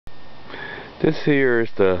This here is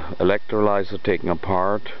the electrolyzer taken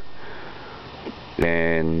apart,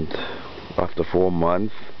 and after 4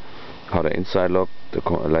 months, how the inside looked. The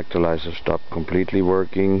electrolyzer stopped completely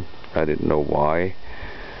working. I didn't know why.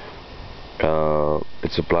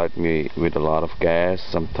 It supplied me with a lot of gas,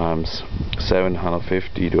 sometimes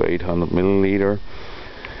 750 to 800 milliliter,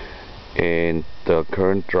 and the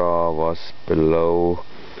current draw was below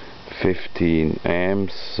 15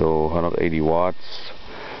 amps, so 180 watts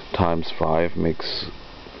times 5 makes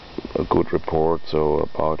a good report, so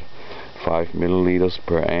about 5 milliliters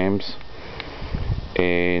per amps.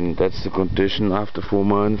 And that's the condition after 4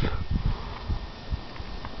 months.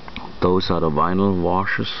 Those are the vinyl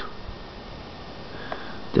washers.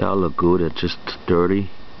 They all look good, they're just dirty.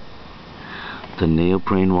 The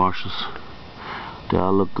neoprene washers, they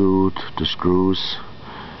all look good. The screws,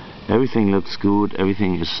 everything looks good,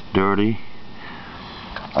 everything is dirty.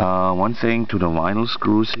 One thing to the vinyl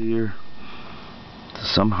screws here,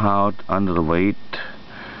 somehow under the weight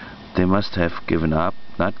they must have given up,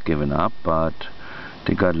 not given up, but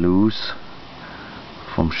they got loose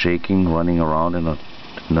from shaking, running around in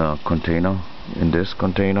a container. In this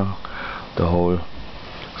container, the whole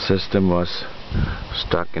system was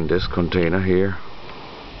stuck in this container here.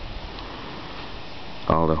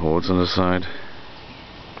 All the holes on the side,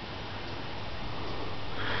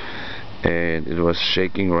 and it was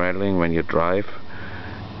shaking, rattling when you drive.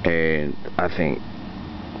 And I think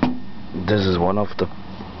this is one of the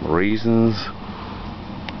reasons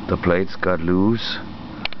the plates got loose.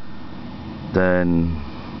 Then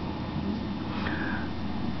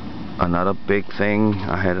another big thing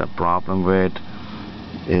I had a problem with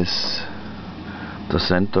is the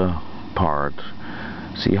center part.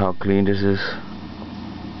 See how clean this is?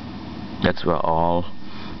 That's where all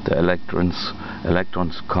the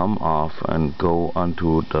electrons come off and go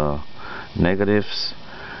onto the negatives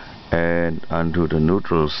and onto the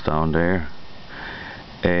neutrals down there.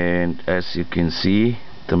 And as you can see,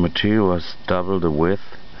 the material was double the width,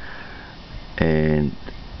 and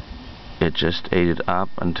it just ate it up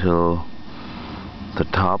until the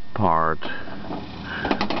top part,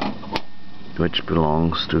 which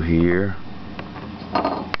belongs to here,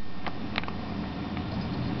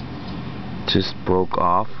 just broke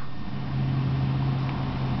off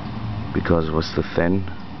because it was the thin,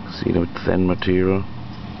 see the thin material,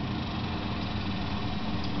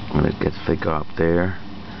 and it gets thicker up there.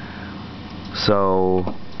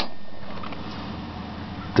 So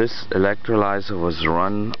this electrolyzer was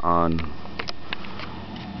run on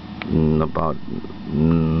about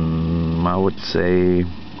I would say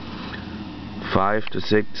 5 to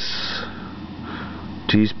 6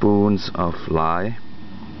 teaspoons of lye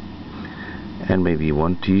and maybe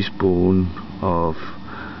 1 teaspoon of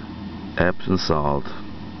EpsonSalt.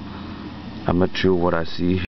 I'm not sure what I see